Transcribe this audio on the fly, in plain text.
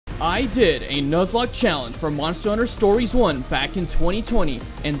I did a Nuzlocke challenge for Monster Hunter Stories 1 back in 2020,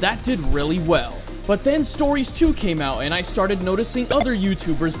 and that did really well. But then Stories 2 came out and I started noticing other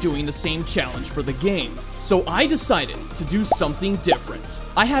YouTubers doing the same challenge for the game. So I decided to do something different.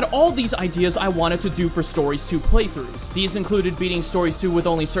 I had all these ideas I wanted to do for Stories 2 playthroughs. These included beating Stories 2 with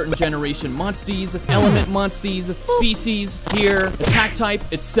only certain generation Monsties, element Monsties, species, gear, attack type,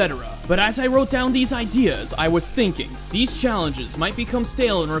 etc. But as I wrote down these ideas, I was thinking, these challenges might become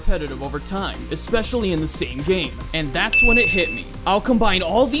stale and repetitive over time, especially in the same game. And that's when it hit me. I'll combine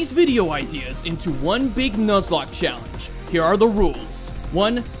all these video ideas into one big Nuzlocke challenge. Here are the rules.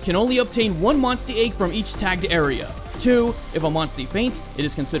 1. Can only obtain 1 Monstie egg from each tagged area. 2. If a Monstie faints, it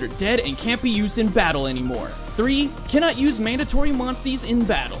is considered dead and can't be used in battle anymore. 3. Cannot use mandatory Monsties in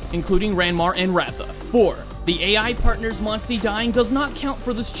battle, including Ranmar and Ratha. 4. The AI partner's Monstie dying does not count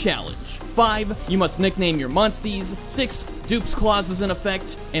for this challenge. 5. You must nickname your Monsties. 6. Dupes Clause is in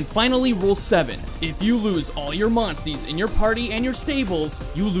effect. And finally, Rule 7. If you lose all your Monsties in your party and your stables,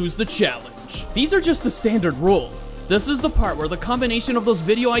 you lose the challenge. These are just the standard rules. This is the part where the combination of those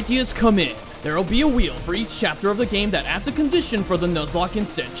video ideas come in. There will be a wheel for each chapter of the game that adds a condition for the Nuzlocke in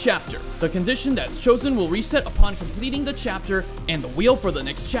said chapter. The condition that's chosen will reset upon completing the chapter, and the wheel for the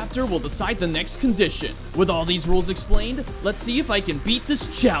next chapter will decide the next condition. With all these rules explained, let's see if I can beat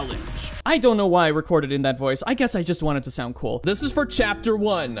this challenge. I don't know why I recorded in that voice. I guess I just wanted to sound cool. This is for chapter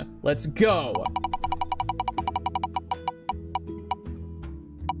 1. Let's go.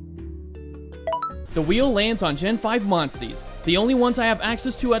 The wheel lands on Gen 5 Monsties. The only ones I have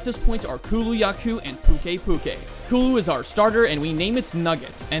access to at this point are Kulu Yaku and Puke Puke. Kulu is our starter and we name it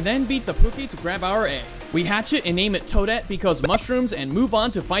Nugget, and then beat the Puke to grab our A. We hatch it and name it Toadette because mushrooms and move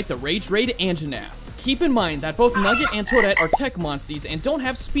on to fight the Rage Raid Anjanath. Keep in mind that both Nugget and Toadette are tech Monsties and don't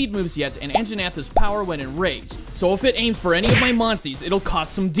have speed moves yet, and Anjanath is power when enraged. So if it aims for any of my Monsties, it'll cause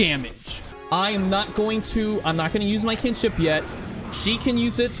some damage. I'm not going to use my kinship yet. She can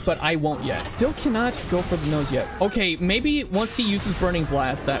use it, but I won't yet. Still cannot go for the nose yet. Okay, maybe once he uses Burning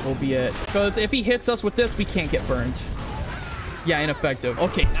Blast, that will be it. Because if he hits us with this, we can't get burned. Yeah, ineffective.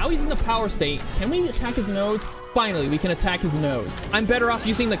 Okay, now he's in the power state. Can we attack his nose? Finally, we can attack his nose. I'm better off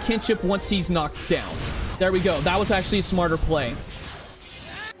using the kinship once he's knocked down. There we go. That was actually a smarter play.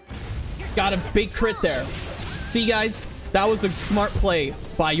 Got a big crit there. See, guys? That was a smart play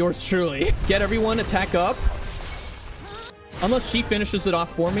by yours truly. Get everyone attack up. Unless she finishes it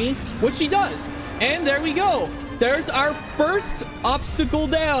off for me, which she does. And there we go. There's our first obstacle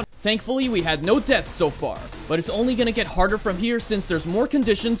down. Thankfully, we had no deaths so far, but it's only gonna get harder from here since there's more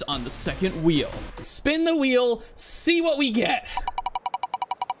conditions on the second wheel. Spin the wheel, see what we get.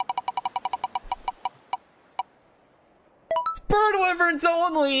 Bird wyverns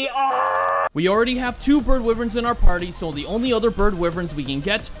only! Ah! We already have 2 bird wyverns in our party, so the only other bird wyverns we can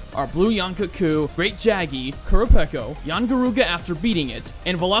get are Blue Yankaku, Great Jaggy, Kurapeko, Yangaruga after beating it,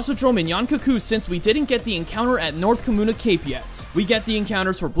 and Velocitron and Yankaku since we didn't get the encounter at North Kamuna Cape yet. We get the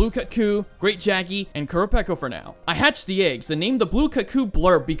encounters for Blue Kaku, Great Jaggy, and Kurapeko for now. I hatched the eggs and named the Blue Kaku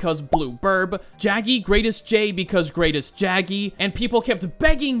Blurb because Blue Burb, Jaggy Greatest J because Greatest Jaggy, and people kept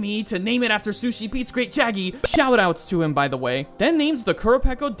begging me to name it after Sushi Beats Great Jaggy. Shoutouts to him, by the way. Then names the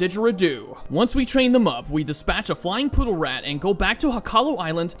Kurapeko Didgeridoo. Once we train them up, we dispatch a flying poodle rat and go back to Hakalo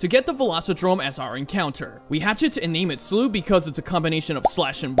Island to get the Velocitron as our encounter. We hatch it and name it Slew because it's a combination of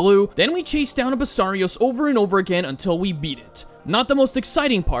Slash and Blue. Then we chase down a Basarios over and over again until we beat it. Not the most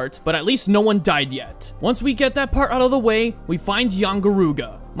exciting part, but at least no one died yet. Once we get that part out of the way, we find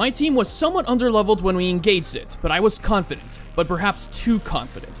Yangaruga. My team was somewhat underleveled when we engaged it, but I was confident, but perhaps too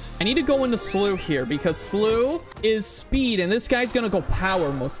confident. I need to go into Slew here because Slew is speed and this guy's gonna go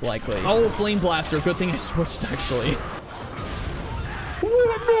power most likely. Oh, Flame Blaster. Good thing I switched actually.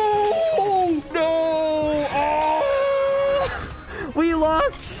 Oh, no! No! Oh! We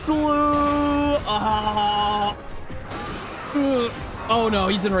lost Slew! Oh no,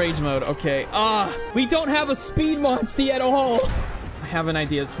 he's in rage mode. Okay. We don't have a speed Monstie at all. I have an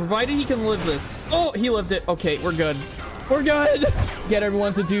idea. It's provided he can live this. Oh, he lived it. Okay, we're good. We're good. Get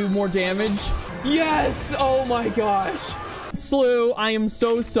everyone to do more damage. Yes! Oh my gosh. Slew, I am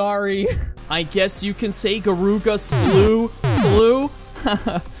so sorry. I guess you can say Garuga Slew. Slew?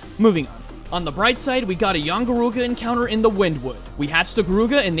 Moving on. On the bright side, we got a Yangaruga encounter in the Windwood. We hatched a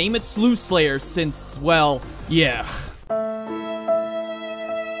Garuga and named it Slew Slayer since, well, yeah.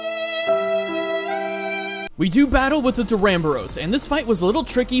 We do battle with the Duramboros, and this fight was a little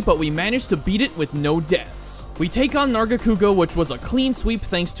tricky, but we managed to beat it with no deaths. We take on Nargacuga, which was a clean sweep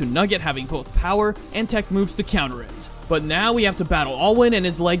thanks to Nugget having both power and tech moves to counter it. But now we have to battle Alwyn and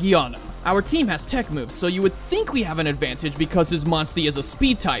his Legiana. Our team has tech moves, so you would think we have an advantage because his Monstie is a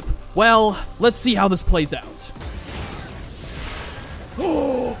speed type. Well, let's see how this plays out.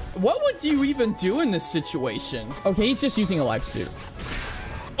 What would you even do in this situation? Okay, he's just using a life suit.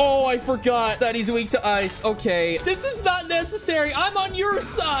 Oh, I forgot that he's weak to ice. Okay, this is not necessary. I'm on your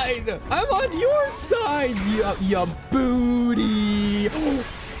side. I'm on your side, ya booty.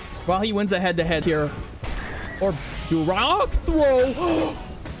 Well, he wins a head-to-head here. Or do rock throw.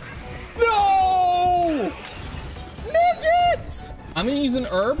 No! Nugget! I'm gonna use an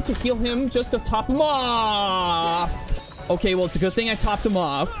herb to heal him just to top him off. Okay, well, it's a good thing I topped him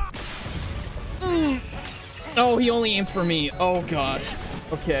off. Oh, he only aimed for me. Oh, gosh.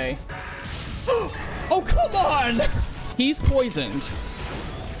 Okay. Oh, come on! He's poisoned.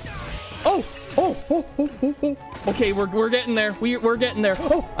 Oh! Okay, we're getting there. We're getting there.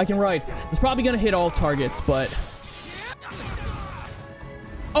 Oh, I can ride. It's probably gonna hit all targets, but...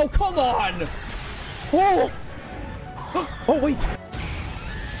 Oh, come on! Oh! Oh, wait.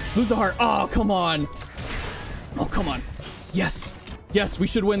 Lose a heart. Oh, come on. Oh, come on. Yes. Yes, we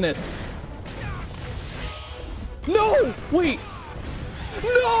should win this. No! Wait!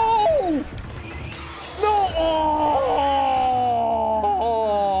 No! No! Oh!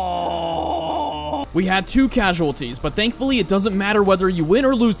 We had 2 casualties, but thankfully it doesn't matter whether you win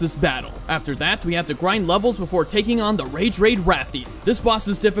or lose this battle. After that, we have to grind levels before taking on the Rage Raid Ratha. This boss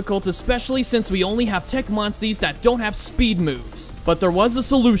is difficult, especially since we only have tech Monsties that don't have speed moves. But there was a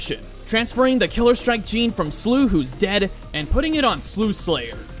solution. Transferring the Killer Strike gene from Slew, who's dead, and putting it on Slew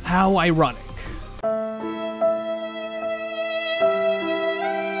Slayer. How ironic.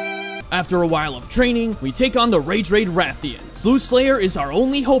 After a while of training, we take on the Rage Raid Rathian. Slew Slayer is our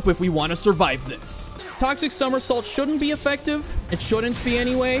only hope if we want to survive this. Toxic Somersault shouldn't be effective. It shouldn't be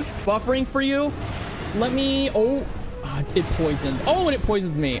anyway. Buffering for you. Let me... Oh, it poisoned. Oh, and it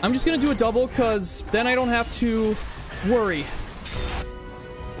poisoned me. I'm just gonna do a double because then I don't have to worry.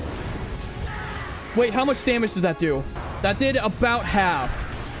 Wait, how much damage did that do? That did about half.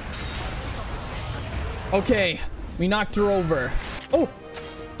 Okay, we knocked her over. Oh,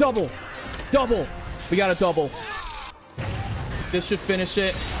 double. Double. We got a double. This should finish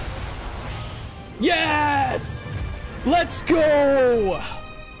it. Yes! Let's go!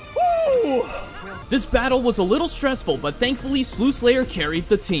 Woo! This battle was a little stressful, but thankfully Slew Slayer carried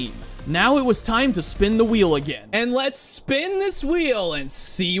the team. Now it was time to spin the wheel again. And let's spin this wheel and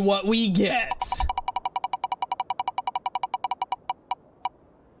see what we get.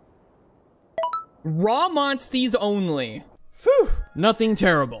 Raw Monsties only. Phew, nothing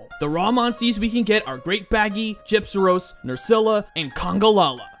terrible. The raw Monsties we can get are Great Baggy, Gypsaros, Nursilla, and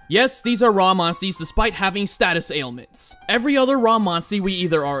Congalala. Yes, these are raw Monsties despite having status ailments. Every other raw Monstie we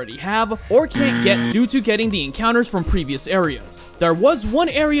either already have or can't get due to getting the encounters from previous areas. There was one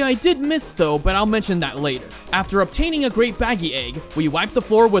area I did miss though, but I'll mention that later. After obtaining a Great Baggy egg, we wipe the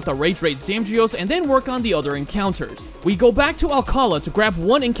floor with a Rage Raid Zamdrios and then work on the other encounters. We go back to Alcala to grab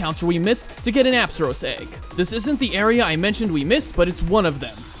one encounter we missed to get an Apsaros egg. This isn't the area I mentioned we missed, but it's one of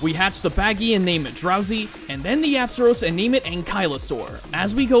them. We hatch the Baggy and name it Drowsy, and then the Apsaros and name it Ankylosaur.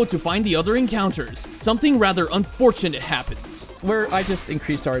 As we go to find the other encounters, something rather unfortunate happens. Where I just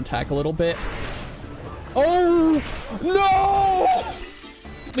increased our attack a little bit. Oh, no!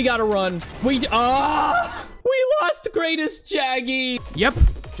 We gotta run. We lost Greatest Jaggy. Yep,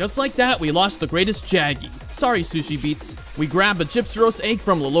 just like that, we lost the Greatest Jaggy. Sorry, Sushi Beats. We grab a Gypsaros egg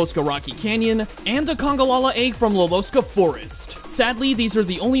from Loloska Rocky Canyon and a Congalala egg from Loloska Forest. Sadly, these are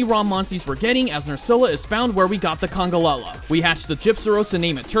the only raw Monsties we're getting, as Nursilla is found where we got the Congalala. We hatch the Gypsaros and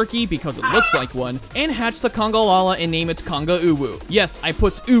name it Turkey because it looks like one, and hatch the Congalala and name it Conga Uwu. Yes, I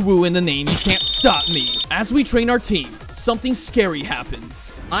put Uwu in the name, you can't stop me. As we train our team, something scary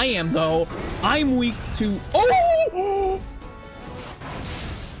happens. I am, though. I'm weak to... Oh!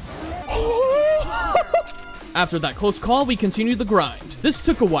 After that close call, we continued the grind. This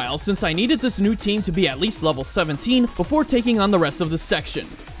took a while since I needed this new team to be at least level 17 before taking on the rest of the section.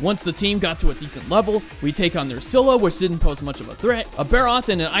 Once the team got to a decent level, we take on Nursilla, which didn't pose much of a threat, a Baroth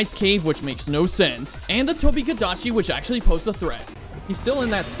in an ice cave, which makes no sense, and a Tobikadachi, which actually posed a threat. He's still in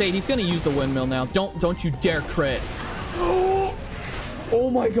that state. He's gonna use the windmill now. Don't you dare crit. Oh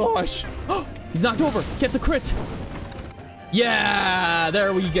my gosh. He's knocked over. Get the crit. Yeah,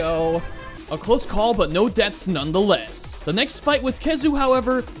 there we go. A close call, but no deaths nonetheless. The next fight with Kezu,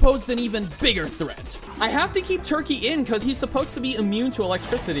 however, posed an even bigger threat. I have to keep Turkey in because he's supposed to be immune to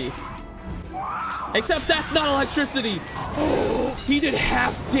electricity. Except that's not electricity. He did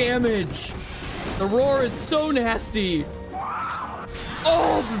half damage. The roar is so nasty.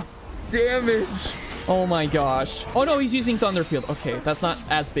 Oh, damage. Oh my gosh. Oh no, he's using Thunderfield. Okay, that's not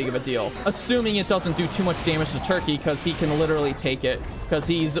as big of a deal. Assuming it doesn't do too much damage to Turkey because he can literally take it because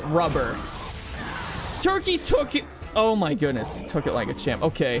he's rubber. Turkey took it. Oh my goodness. He took it like a champ.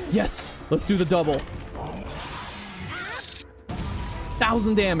 Okay. Yes. Let's do the double.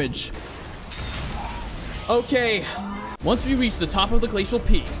 1,000 damage. Okay. Once we reach the top of the glacial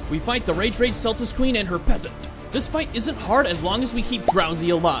peaks, we fight the Rage Raid Celtis Queen and her peasant. This fight isn't hard as long as we keep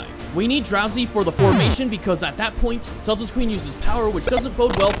Drowsy alive. We need Drowsy for the formation because at that point, Celtis Queen uses power, which doesn't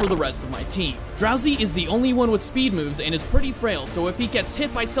bode well for the rest of my team. Drowsy is the only one with speed moves and is pretty frail, so if he gets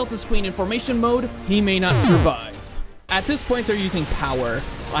hit by Celtis Queen in formation mode, he may not survive. At this point, they're using power.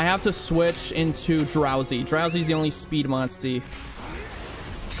 I have to switch into Drowsy. Drowsy's the only speed Monstie.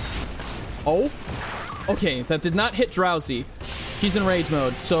 Oh? Okay, that did not hit Drowsy. She's in rage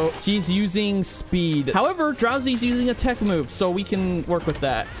mode, so she's using speed. However, Drowsy's using a tech move, so we can work with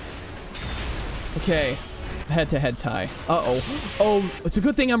that. Okay. Head-to-head tie. Uh-oh. Oh, it's a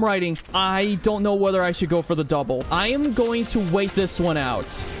good thing I'm riding. I don't know whether I should go for the double. I am going to wait this one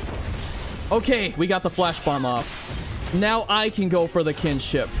out. Okay, we got the flash bomb off. Now I can go for the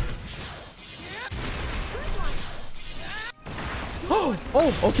kinship.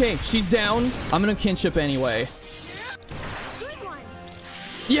 Oh, okay, she's down. I'm gonna kinship anyway.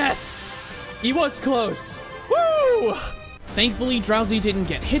 Yes! He was close. Woo! Thankfully, Drowsy didn't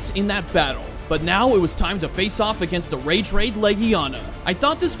get hit in that battle. But now it was time to face off against the Rage Raid Legiana. I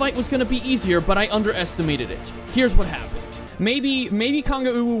thought this fight was gonna be easier, but I underestimated it. Here's what happened. Maybe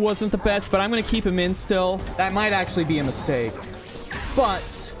Konga Uwu wasn't the best, but I'm gonna keep him in still. That might actually be a mistake.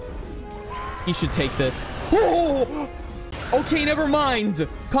 But he should take this. Oh! Okay, never mind.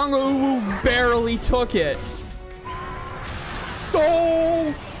 Konga Uwu barely took it.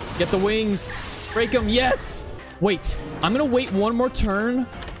 Oh! Get the wings. Break them. Yes. Wait. I'm gonna wait one more turn.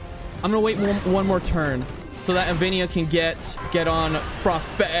 I'm gonna wait one more turn so that Avinia can get on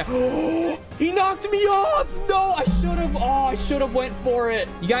Frostbat. He knocked me off. No, I should have. Oh, I should have went for it.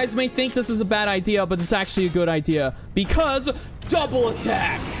 You guys may think this is a bad idea, but it's actually a good idea because double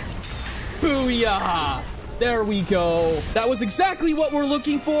attack. Booyah. There we go. That was exactly what we're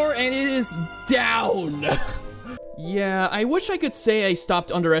looking for, and it is down. Yeah, I wish I could say I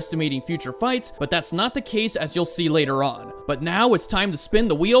stopped underestimating future fights, but that's not the case as you'll see later on. But now it's time to spin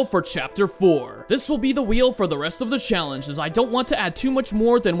the wheel for Chapter 4. This will be the wheel for the rest of the challenge as I don't want to add too much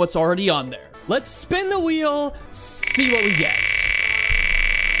more than what's already on there. Let's spin the wheel, see what we get.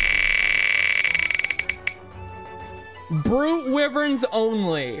 Brute Wyverns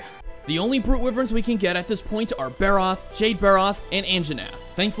only. The only Brute Wyverns we can get at this point are Baroth, Jade Baroth, and Anjanath.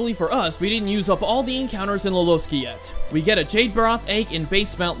 Thankfully for us, we didn't use up all the encounters in Loloski yet. We get a Jade Baroth egg in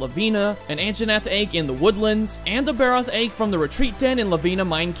Base Mount Lavina, an Anjanath egg in the Woodlands, and a Baroth egg from the Retreat Den in Lavina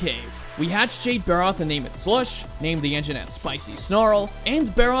Mine Cave. We hatch Jade Baroth and name it Slush, name the Anjanath Spicy Snarl, and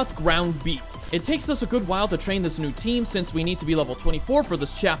Baroth Ground Beef. It takes us a good while to train this new team since we need to be level 24 for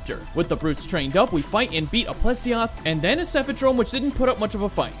this chapter. With the brutes trained up, we fight and beat a Plesioth, and then a Cephadrome which didn't put up much of a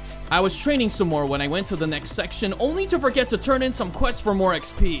fight. I was training some more when I went to the next section, only to forget to turn in some quests for more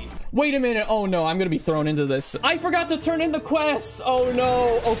XP. Wait a minute, oh no, I'm gonna be thrown into this. I forgot to turn in the quests! Oh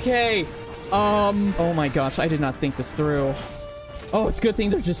no, okay. Oh my gosh, I did not think this through. Oh, it's a good thing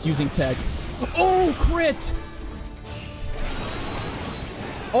they're just using tech. Oh, crit!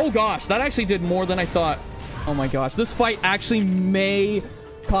 Oh gosh, that actually did more than I thought. Oh my gosh, this fight actually may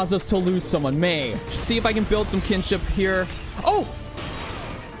cause us to lose someone. May. See if I can build some kinship here. Oh!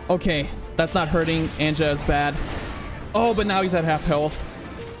 Okay, that's not hurting Anja as bad. Oh, but now he's at half health.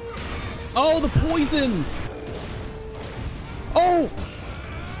 Oh, the poison! Oh!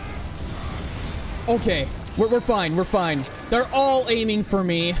 Okay, we're fine, we're fine. They're all aiming for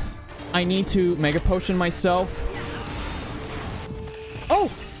me. I need to Mega Potion myself. Oh!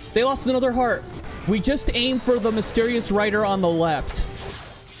 They lost another heart. We just aim for the mysterious rider on the left.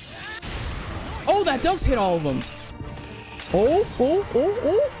 Oh, that does hit all of them. Oh, oh, oh,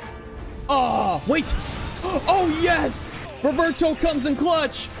 oh. Oh, wait. Oh, yes! Roberto comes in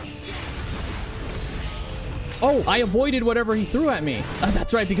clutch. Oh, I avoided whatever he threw at me.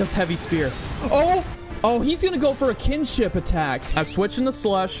 That's right, because heavy spear. Oh! Oh, he's gonna go for a kinship attack. I'm switching to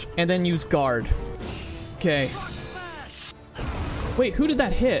Slush and then use guard. Okay. Wait, who did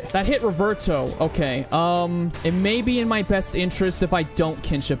that hit? That hit Roberto. Okay. It may be in my best interest if I don't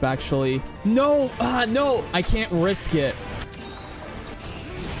kinship, actually. No! No! I can't risk it.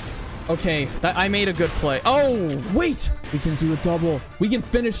 Okay, I made a good play. Oh, wait! We can do a double. We can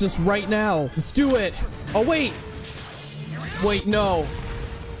finish this right now. Let's do it. Oh, wait. Wait, no.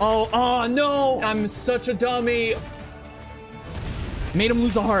 Oh, no! I'm such a dummy. Made him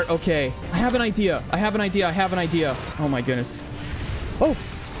lose a heart. Okay. I have an idea. I have an idea. I have an idea. Oh my goodness. Oh.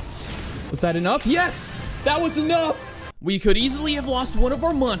 Was that enough? Yes! That was enough! We could easily have lost one of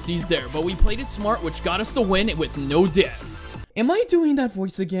our Monsties there, but we played it smart, which got us the win with no deaths. Am I doing that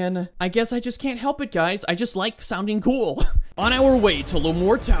voice again? I guess I just can't help it, guys. I just like sounding cool. On our way to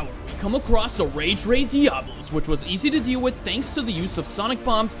Lemore Tower, we come across a Rage Raid Diablos, which was easy to deal with thanks to the use of Sonic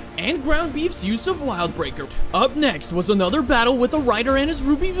Bombs and Ground Beef's use of Wildbreaker. Up next was another battle with a Rider and his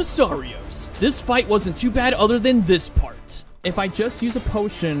Ruby Visarios. This fight wasn't too bad other than this part. If I just use a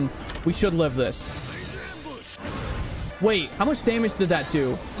potion, we should live this. Wait, how much damage did that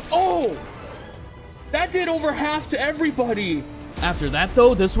do? Oh! That did over half to everybody! After that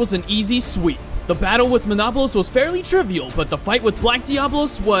though, this was an easy sweep. The battle with Monopolos was fairly trivial, but the fight with Black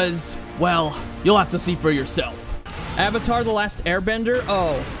Diablos was, well, you'll have to see for yourself. Avatar: The Last Airbender?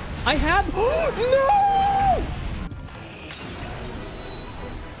 Oh. I have— No!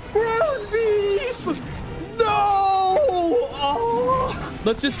 Ground beef! No! Oh!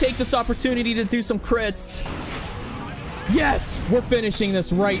 Let's just take this opportunity to do some crits. Yes! We're finishing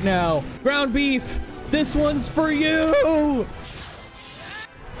this right now. Ground beef, this one's for you!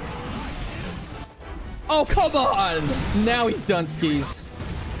 Oh, come on! Now he's done skis.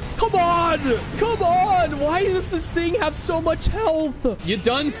 Come on! Come on! Why does this thing have so much health? You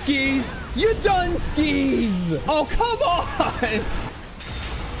done skis? You done skis! Oh, come on!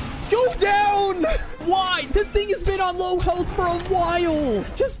 Go down! Why? This thing has been on low health for a while!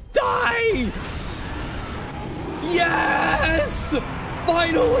 Just die! Yes!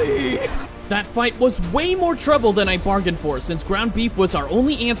 Finally! That fight was way more trouble than I bargained for, since Ground Beef was our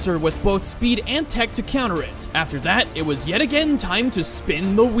only answer with both speed and tech to counter it. After that, it was yet again time to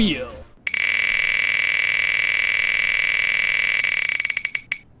spin the wheel.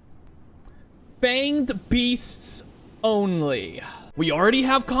 Fanged beasts only. We already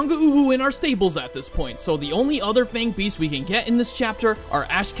have Conga Uwu in our stables at this point, so the only other fanged beasts we can get in this chapter are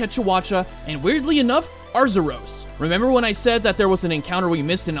Ash Ketchawacha and, weirdly enough, Arzuros. Remember when I said that there was an encounter we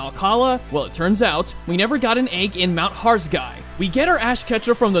missed in Alcala? Well, it turns out we never got an egg in Mount Harzgai. We get our Ash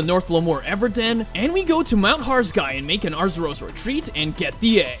Ketcha from the North Lemore Everden, and we go to Mount Harzgai and make an Arzuros retreat and get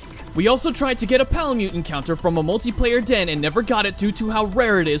the egg. We also tried to get a Palamute encounter from a multiplayer den and never got it due to how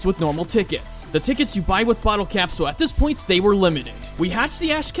rare it is with normal tickets. The tickets you buy with bottle caps, so at this point they were limited. We hatched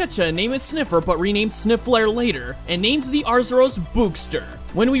the Ash Ketcha and named it Sniffer, but renamed Sniffler later, and named the Arzuros Bookster.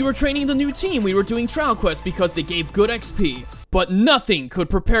 When we were training the new team, we were doing trial quests because they gave good XP. But nothing could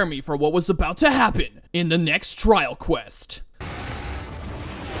prepare me for what was about to happen in the next trial quest.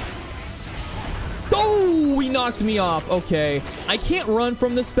 Oh, he knocked me off. Okay. I can't run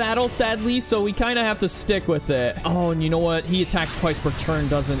from this battle, sadly, so we kind of have to stick with it. Oh, and you know what? He attacks twice per turn,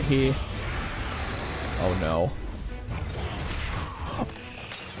 doesn't he? Oh, no.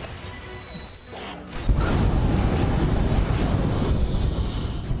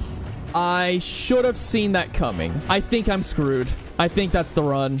 I should have seen that coming. I think I'm screwed. I think that's the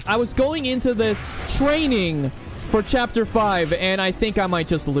run. I was going into this training for chapter 5, and I think I might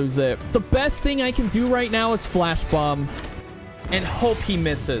just lose it. The best thing I can do right now is flash bomb and hope he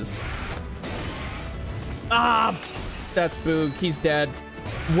misses. Ah, that's Boog. He's dead.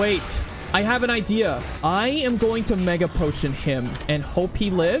 Wait, I have an idea. I am going to mega potion him and hope he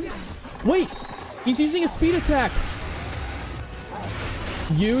lives. Wait, he's using a speed attack.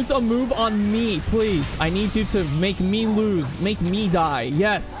 Use a move on me, please. I need you to make me lose. Make me die.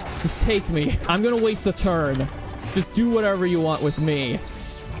 Yes, just take me. I'm gonna waste a turn. Just do whatever you want with me.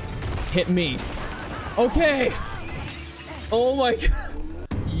 Hit me. Okay. Oh my god.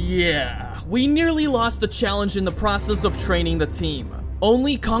 Yeah. We nearly lost the challenge in the process of training the team.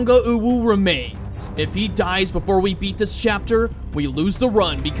 Only Conga Uwu remains. If he dies before we beat this chapter, we lose the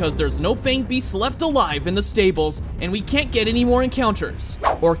run because there's no fanged beasts left alive in the stables and we can't get any more encounters.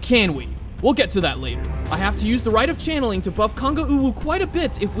 Or can we? We'll get to that later. I have to use the Rite of Channeling to buff Conga Uwu quite a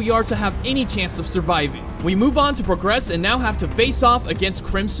bit if we are to have any chance of surviving. We move on to progress and now have to face off against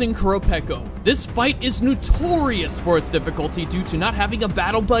Crimson Kuropeko. This fight is notorious for its difficulty due to not having a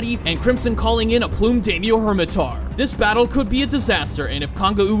battle buddy and Crimson calling in a Plume Daimyo Hermitar. This battle could be a disaster, and if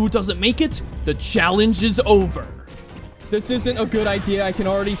Conga Uwu doesn't make it, the challenge is over. This isn't a good idea. I can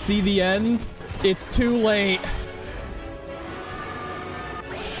already see the end. It's too late.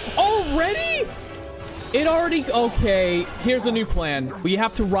 Already? It already... Okay, here's a new plan. We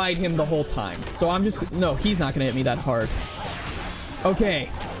have to ride him the whole time. So I'm just... No, he's not gonna hit me that hard. Okay,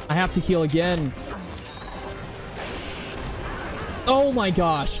 I have to heal again. Oh my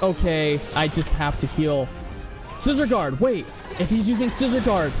gosh, okay. I just have to heal. Scissor Guard, wait. If he's using Scissor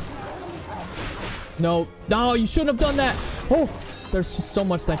Guard... No, no, you shouldn't have done that. Oh, there's just so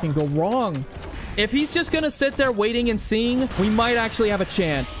much that can go wrong. If he's just gonna sit there waiting and seeing, we might actually have a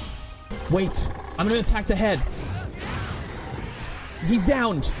chance. Wait, I'm gonna attack the head. He's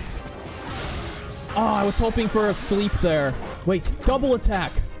downed. Oh, I was hoping for a sleep there. Wait, double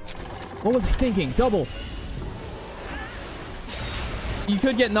attack. What was I thinking? Double. You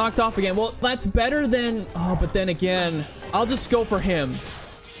could get knocked off again. Well, that's better than... Oh, but then again, I'll just go for him.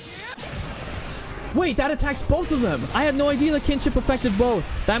 Wait, that attacks both of them. I had no idea the kinship affected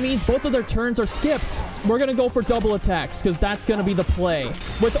both. That means both of their turns are skipped. We're gonna go for double attacks, because that's gonna be the play.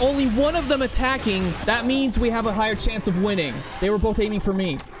 With only one of them attacking, that means we have a higher chance of winning. They were both aiming for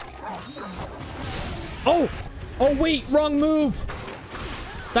me. Oh! Oh, wait, wrong move.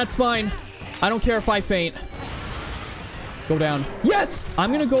 That's fine. I don't care if I faint. Go down. Yes!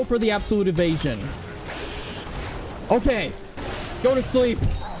 I'm gonna go for the absolute evasion. Okay. Go to sleep.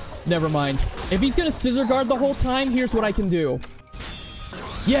 Never mind. If he's gonna scissor guard the whole time, here's what I can do.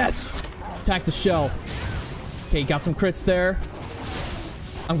 Yes! Attack the shell. Okay, got some crits there.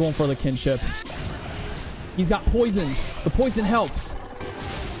 I'm going for the kinship. He's got poisoned. The poison helps.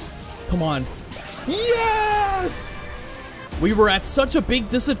 Come on. Yes! We were at such a big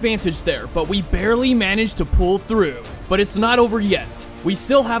disadvantage there, but we barely managed to pull through. But it's not over yet. We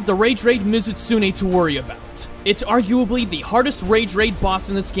still have the Rage Raid Mizutsune to worry about. It's arguably the hardest Rage Raid boss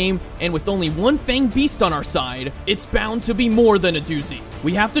in this game, and with only one Fang Beast on our side, it's bound to be more than a doozy.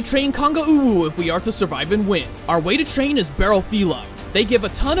 We have to train Kanga Uwu if we are to survive and win. Our way to train is Barrel Felines. They give a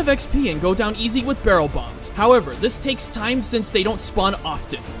ton of XP and go down easy with barrel bombs. However, this takes time since they don't spawn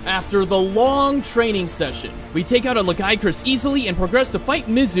often. After the long training session, we take out a Lagaikris easily and progress to fight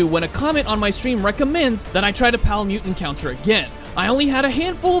Mizu when a comment on my stream recommends that I try to Pal Mutant counter again. I only had a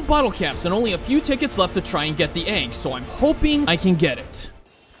handful of bottle caps and only a few tickets left to try and get the egg, so I'm hoping I can get it.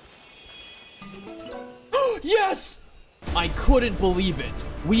 Yes! I couldn't believe it.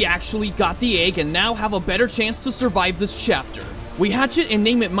 We actually got the egg and now have a better chance to survive this chapter. We hatch it and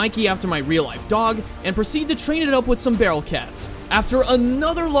name it Mikey after my real-life dog, and proceed to train it up with some barrel cats. After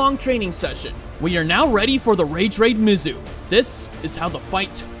another long training session, we are now ready for the Rage Raid Mizu. This is how the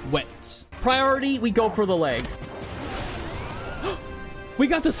fight went. Priority, we go for the legs. We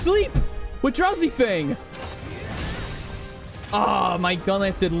got to sleep with Drowsy Thing. Ah, my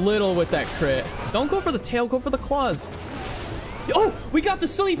Gunlance did little with that crit. Don't go for the tail, go for the claws. Oh, we got to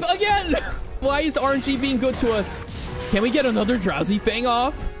sleep again. Why is RNG being good to us? Can we get another Drowsy Thing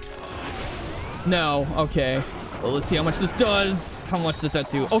off? No, okay. Well, let's see how much this does. How much did that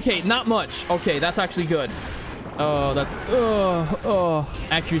do? Okay, not much. Okay, that's actually good. Oh, that's...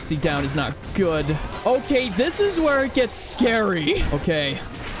 Accuracy down is not good. Okay, this is where it gets scary. Okay.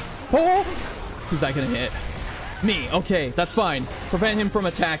 Oh! Who's that gonna hit? Me. Okay, that's fine. Prevent him from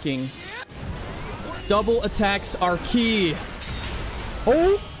attacking. Double attacks are key.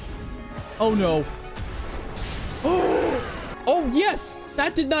 Oh! Oh, no. Oh, yes!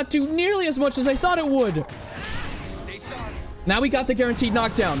 That did not do nearly as much as I thought it would. Now we got the guaranteed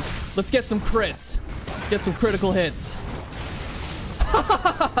knockdown. Let's get some crits. Get some critical hits.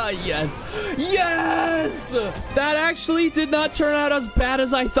 Yes. Yes! That actually did not turn out as bad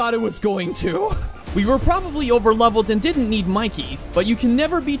as I thought it was going to. We were probably over-leveled and didn't need Mikey, but you can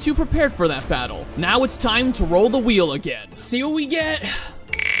never be too prepared for that battle. Now it's time to roll the wheel again. See what we get.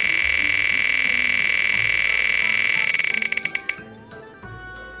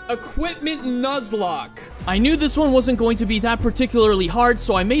 Equipment Nuzlocke. I knew this one wasn't going to be that particularly hard,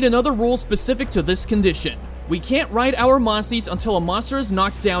 so I made another rule specific to this condition. We can't ride our Monsties until a monster is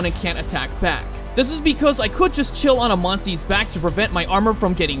knocked down and can't attack back. This is because I could just chill on a Monstie's back to prevent my armor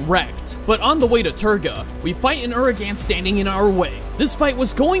from getting wrecked. But on the way to Turga, we fight an Uragan standing in our way. This fight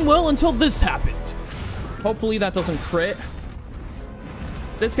was going well until this happened. Hopefully that doesn't crit.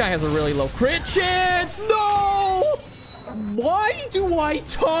 This guy has a really low crit chance. No! Why do I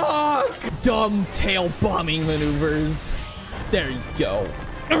talk? Dumb tail bombing maneuvers. There you go.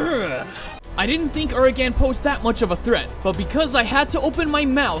 Ugh. I didn't think Uragan posed that much of a threat, but because I had to open my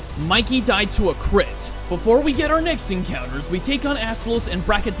mouth, Mikey died to a crit. Before we get our next encounters, we take on Astalos and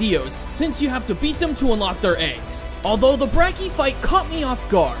Brachydios, since you have to beat them to unlock their eggs. Although the Brachy fight caught me off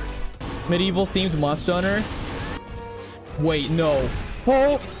guard. Medieval themed Monster Hunter? Wait, no.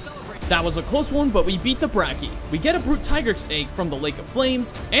 Oh! That was a close one, but we beat the Brachy. We get a Brute Tigrex egg from the Lake of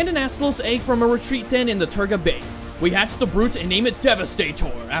Flames, and an Astalos egg from a retreat den in the Turga base. We hatch the Brute and name it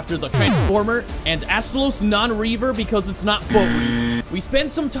Devastator, after the Transformer, and Astalos non-Reaver because it's not boat. We spend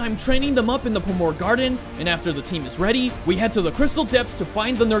some time training them up in the Pomor Garden, and after the team is ready, we head to the Crystal Depths to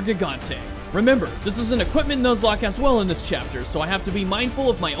find the Nergigante. Remember, this is an equipment Nuzlocke as well in this chapter, so I have to be mindful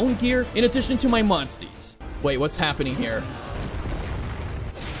of my own gear in addition to my Monsties. Wait, what's happening here?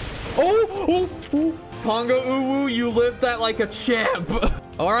 Oh. Conga Uwu, you lived that like a champ.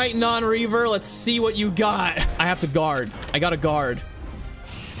 All right, non-Reaver, let's see what you got. I have to guard. I got to guard.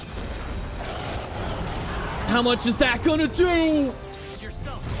 How much is that gonna do?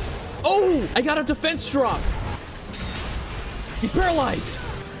 Oh, I got a defense drop. He's paralyzed.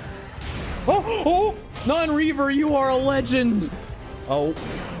 Oh, non-Reaver, you are a legend. Oh,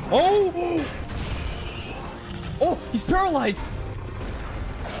 he's paralyzed.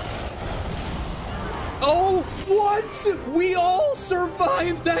 Oh, what? We all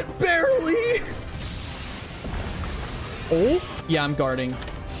survived that barely. Oh, yeah, I'm guarding.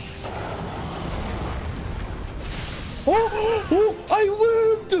 Oh,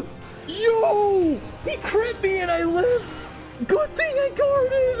 I lived. Yo, he crit me and I lived. Good thing I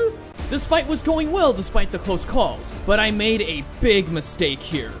guarded. This fight was going well despite the close calls, but I made a big mistake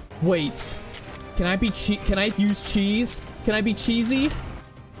here. Wait, can I use cheese? Can I be cheesy?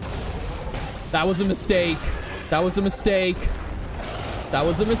 That was a mistake. That was a mistake. That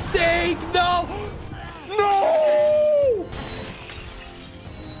was a mistake. No! No!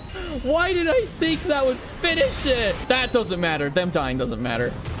 Why did I think that would finish it? That doesn't matter. Them dying doesn't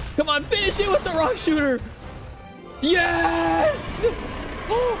matter. Come on, finish it with the rock shooter. Yes!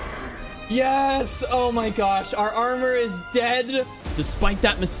 Yes! Oh my gosh, our armor is dead. Despite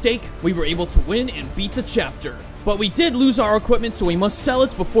that mistake, we were able to win and beat the chapter. But we did lose our equipment, so we must sell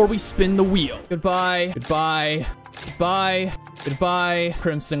it before we spin the wheel. Goodbye. Goodbye. Goodbye. Goodbye.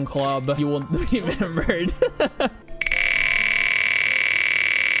 Crimson Club. You will be remembered.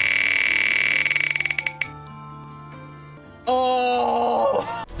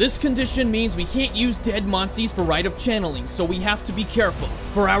 Oh! This condition means we can't use dead Monsties for Rite of Channeling, so we have to be careful.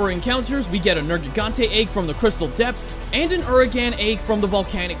 For our encounters, we get a Nergigante egg from the Crystal Depths and an Uragan egg from the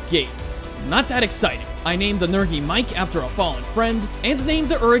Volcanic Gates. Not that exciting. I named the Nergi Mike after a fallen friend, and named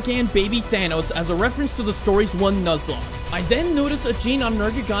the Uragan Baby Thanos as a reference to the story's one Nuzlocke. I then noticed a gene on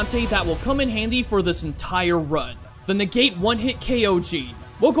Nergigante that will come in handy for this entire run. The Negate one-hit KO gene.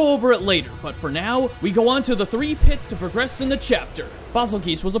 We'll go over it later, but for now, we go on to the 3 pits to progress in the chapter.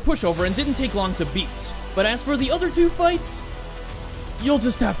 Basilgeuse was a pushover and didn't take long to beat. But as for the other 2 fights, you'll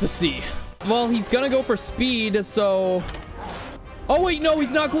just have to see. Well, he's gonna go for speed, so... Oh wait, no,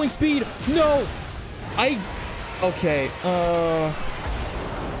 he's not going speed. No! Okay,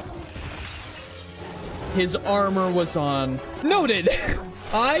 his armor was on. Noted!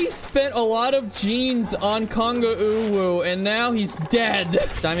 I spent a lot of genes on Conga Uwu, and now he's dead.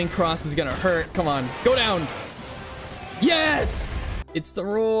 Diamond Cross is gonna hurt. Come on, go down. Yes! It's the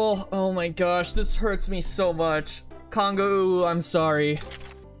rule. Oh my gosh, this hurts me so much. Conga Uwu, I'm sorry.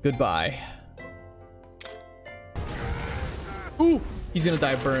 Goodbye. Ooh, he's gonna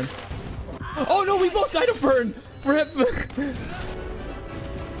die of burn. Oh no, we both died of burn. Rip.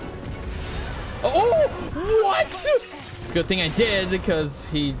 Oh, what? It's a good thing I did because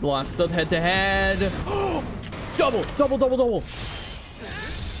he lost the head-to-head. Double.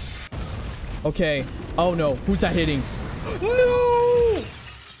 Okay. Oh no, who's that hitting? No!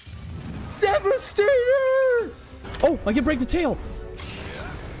 Devastator! Oh, I can break the tail.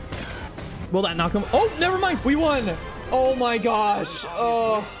 Will that knock him? Oh, never mind. We won. Oh my gosh.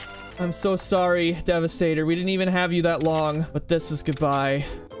 Oh, I'm so sorry, Devastator. We didn't even have you that long, but this is goodbye.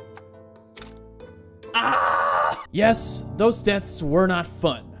 Ah! Yes, those deaths were not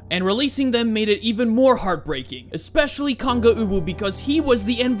fun. And releasing them made it even more heartbreaking, especially Conga Uwu because he was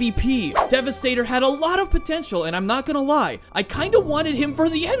the MVP. Devastator had a lot of potential, and I'm not gonna lie, I kinda wanted him for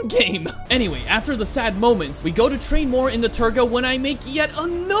the end game. Anyway, after the sad moments, we go to train more in the Turga when I make yet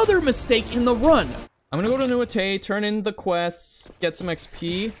another mistake in the run. I'm gonna go to Nuate, turn in the quests, get some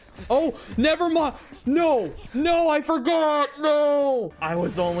XP. Oh, never mind. No, I forgot. No, I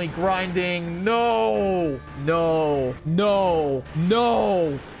was only grinding. No.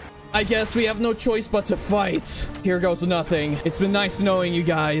 I guess we have no choice but to fight. Here goes nothing. It's been nice knowing you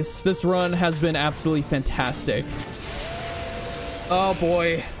guys. This run has been absolutely fantastic. Oh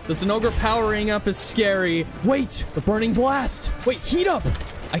boy, the Zinogre powering up is scary. Wait, the Burning Blast. Wait, heat up.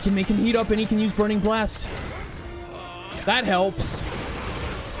 I can make him heat up and he can use Burning Blast. That helps.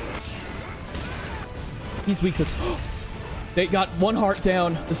 He's weak to... They got 1 heart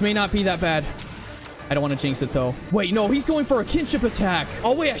down. This may not be that bad. I don't want to jinx it though. Wait, no, he's going for a kinship attack.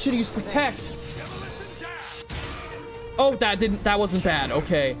 Oh wait, I should have used Protect. Oh, that wasn't bad.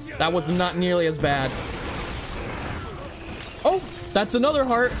 Okay, that was not nearly as bad. Oh, that's another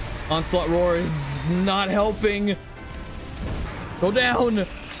heart. Onslaught Roar is not helping. Go down.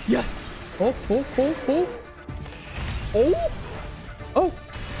 Yeah. Oh.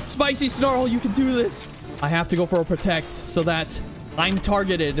 Spicy Snarl, you can do this. I have to go for a Protect so that I'm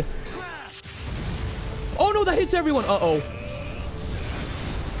targeted. Oh no, that hits everyone. Uh-oh.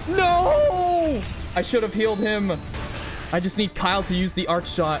 No! I should have healed him. I just need Kyle to use the arc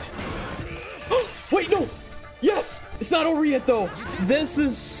shot. Wait, no! Yes! It's not over yet, though. This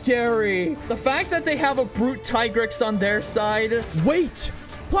is scary. The fact that they have a Brute Tigrex on their side. Wait!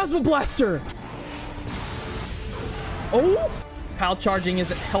 Plasma Blaster! Oh! Kyle charging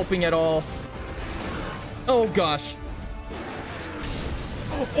isn't helping at all. Oh, gosh.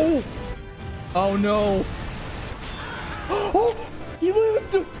 Oh! Oh, no. Oh! He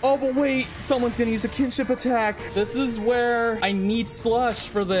lived! Oh, but wait. Someone's gonna use a kinship attack. This is where I need Slush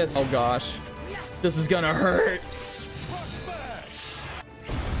for this. Oh, gosh. This is gonna hurt.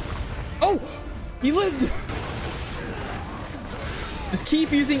 Oh! He lived! Just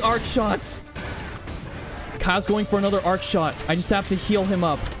keep using arc shots. Kyle's going for another arc shot. I just have to heal him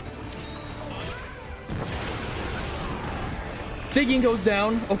up. Digging goes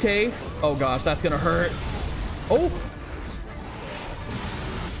down. Okay. Oh, gosh. That's gonna hurt. Oh!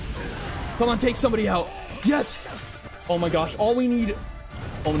 Come on, take somebody out. Yes! Oh, my gosh. All we need...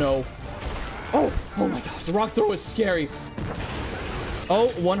 Oh, no. Oh, oh my gosh, the rock throw is scary. Oh,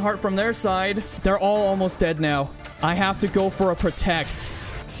 one heart from their side. They're all almost dead now. I have to go for a protect.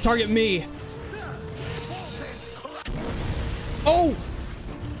 Target me. Oh!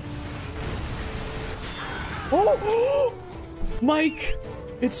 Oh! Mike,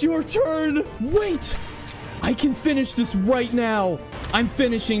 it's your turn. Wait, I can finish this right now. I'm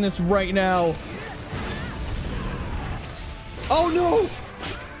finishing this right now. Oh no!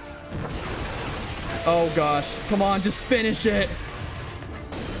 Oh gosh, come on, just finish it.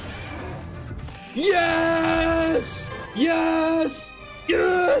 Yes! Yes!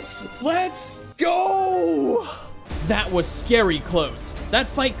 Yes! Let's go! That was scary close. That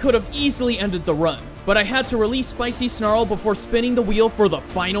fight could have easily ended the run, but I had to release Spicy Snarl before spinning the wheel for the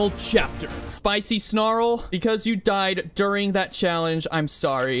final chapter. Spicy Snarl, because you died during that challenge, I'm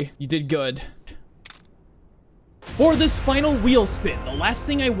sorry. You did good. For this final wheel spin, the last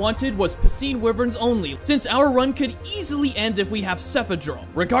thing I wanted was Piscine Wyverns only, since our run could easily end if we have Cephadrome.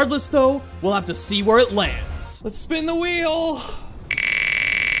 Regardless though, we'll have to see where it lands. Let's spin the wheel!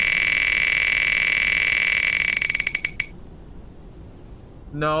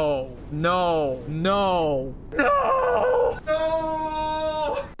 No, no, no, no,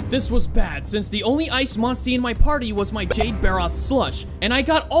 no! This was bad, since the only Ice Monstie in my party was my Jade Baroth Slush, and I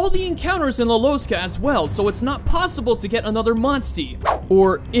got all the encounters in Loloska as well, so it's not possible to get another Monstie.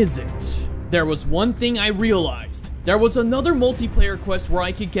 Or is it? There was one thing I realized. There was another multiplayer quest where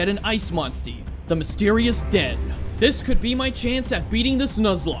I could get an Ice Monstie, the Mysterious Den. This could be my chance at beating this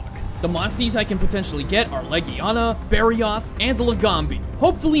Nuzlocke. The Monsties I can potentially get are Legiana, Barioth, and Lagambi.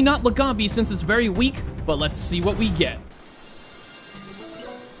 Hopefully not Lagambi since it's very weak, but let's see what we get.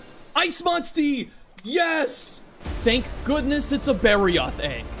 Ice Monstie! Yes! Thank goodness it's a Barioth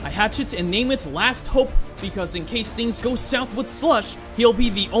egg. I hatch it and name it Last Hope, because in case things go south with Slush, he'll be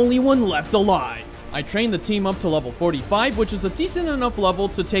the only one left alive. I trained the team up to level 45, which is a decent enough level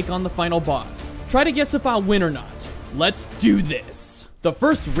to take on the final boss. Try to guess if I'll win or not. Let's do this. The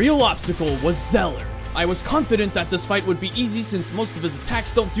first real obstacle was Zeller. I was confident that this fight would be easy since most of his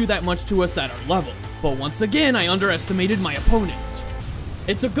attacks don't do that much to us at our level. But once again, I underestimated my opponent.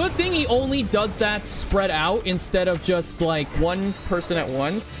 It's a good thing he only does that spread out instead of just like one person at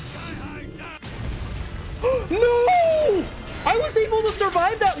once. No! I was able to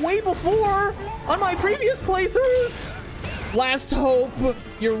survive that way before on my previous playthroughs. Last hope.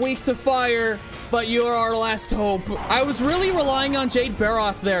 You're weak to fire, but you're our last hope. I was really relying on Jade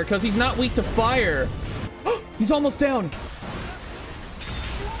Baroth there because he's not weak to fire. He's almost down.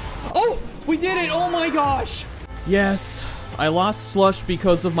 Oh, we did it. Oh my gosh. Yes, I lost Slush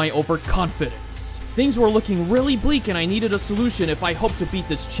because of my overconfidence. Things were looking really bleak and I needed a solution if I hoped to beat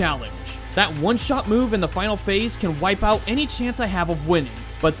this challenge. That one-shot move in the final phase can wipe out any chance I have of winning.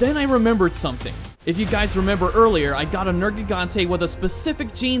 But then I remembered something. If you guys remember earlier, I got a Nergigante with a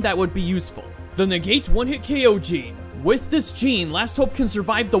specific gene that would be useful. The Negate one-hit KO gene. With this gene, Last Hope can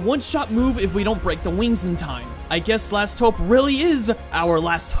survive the one-shot move if we don't break the wings in time. I guess Last Hope really is our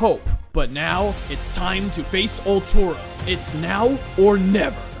last hope. But now, it's time to face Ultura. It's now or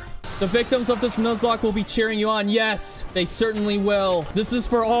never. The victims of this Nuzlocke will be cheering you on. Yes, they certainly will. This is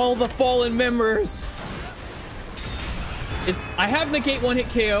for all the fallen members. I have Negate one-hit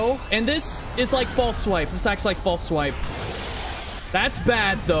KO, and this is like false swipe. This acts like false swipe. That's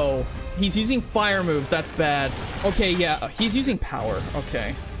bad, though. He's using fire moves. That's bad. Okay, yeah, he's using power.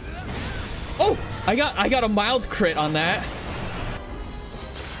 Okay. Oh, I got a mild crit on that.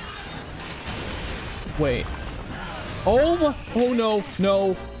 Wait. Oh my, oh no,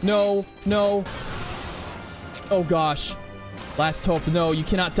 no, no, no. Oh gosh. Last hope, no, you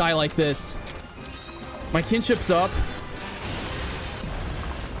cannot die like this. My kinship's up.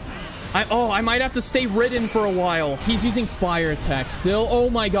 I might have to stay ridden for a while. He's using fire attack still. Oh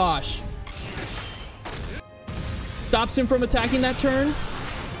my gosh. Stops him from attacking that turn.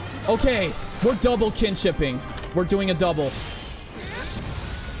 Okay, we're double kinshipping. We're doing a double.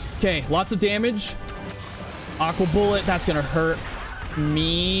 Okay, lots of damage. Aqua bullet, that's gonna hurt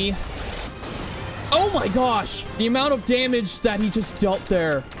me. Oh my gosh, the amount of damage that he just dealt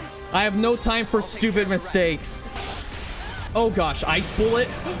there. I have no time for stupid mistakes. Oh gosh, ice bullet.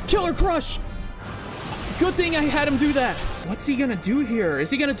 Killer crush. Good thing I had him do that. What's he gonna do here? Is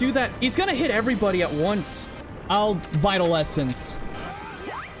he gonna do that? He's gonna hit everybody at once. I'll vital essence.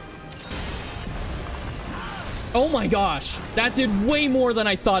 Oh my gosh, that did way more than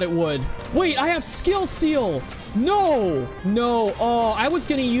I thought it would. Wait, I have skill seal. No, no. Oh, I was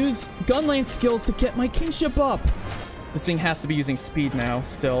gonna use Gunland skills to get my kinship up. This thing has to be using speed now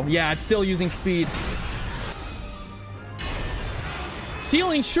still. Yeah, it's still using speed.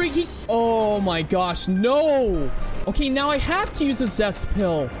 Ceiling shrieky. Oh my gosh, no. Okay, now I have to use a zest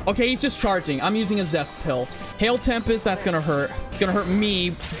pill. Okay, he's just charging. I'm using a zest pill. Hail Tempest, that's gonna hurt. It's gonna hurt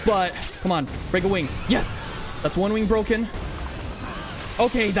me, but come on, break a wing. Yes, that's one wing broken.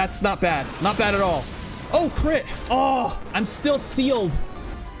 Okay, that's not bad. Not bad at all. Oh, crit. Oh, I'm still sealed.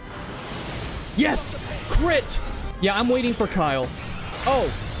 Yes, crit. Yeah, I'm waiting for Kyle.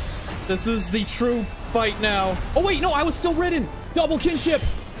 Oh, this is the true fight now. Oh wait, no, I was still ridden. Double kinship.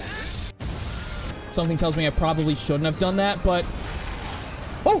 Something tells me I probably shouldn't have done that, but...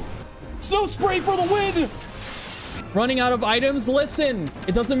 Oh! Snow spray for the win! Running out of items? Listen,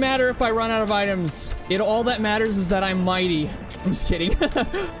 it doesn't matter if I run out of items. All that matters is that I'm mighty. I'm just kidding.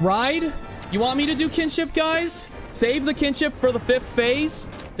 Ride? You want me to do kinship, guys? Save the kinship for the 5th phase?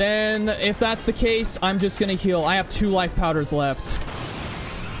 Then, if that's the case, I'm just gonna heal. I have 2 life powders left.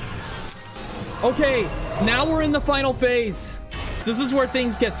 Okay, now we're in the final phase. This is where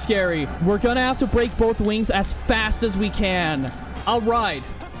things get scary. We're gonna have to break both wings as fast as we can. I'll ride,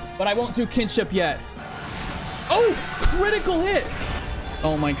 but I won't do kinship yet. Oh, critical hit.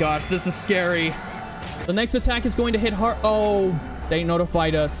 Oh my gosh, this is scary. The next attack is going to hit hard. Oh, they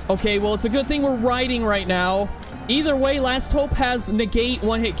notified us. Okay, well, it's a good thing we're riding right now. Either way, Last Hope has negate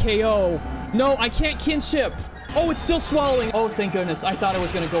 1-hit KO. No, I can't kinship. Oh, it's still swallowing. Oh, thank goodness. I thought I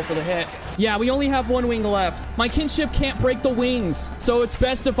was gonna go for the hit. Yeah, we only have 1 wing left. My kinship can't break the wings, so it's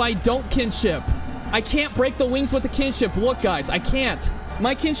best if I don't kinship. I can't break the wings with the kinship. Look, guys, I can't.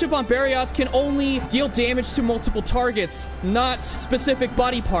 My kinship on Barioth can only deal damage to multiple targets, not specific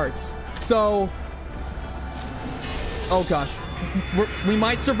body parts. So... Oh, gosh. We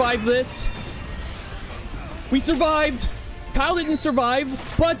might survive this. We survived. Kyle didn't survive,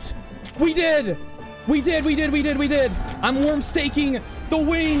 but we did. We did. I'm worm staking the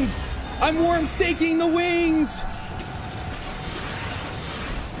wings. I'm worm staking the wings.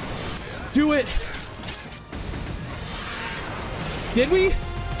 Do it. Did we?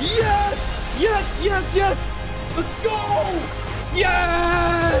 Yes. Yes. Let's go.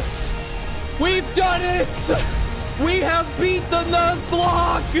 Yes. We've done it. We have beat the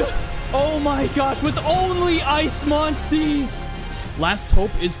Nuzlocke. Oh my gosh, with only ice Monsties. Last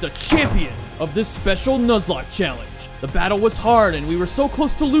Hope is the champion of this special Nuzlocke challenge. The battle was hard and we were so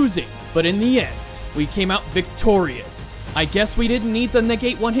close to losing, but in the end, we came out victorious. I guess we didn't need the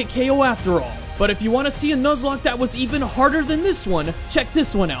negate 1-hit KO after all. But if you want to see a Nuzlocke that was even harder than this one, check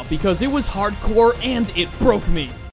this one out because it was hardcore and it broke me.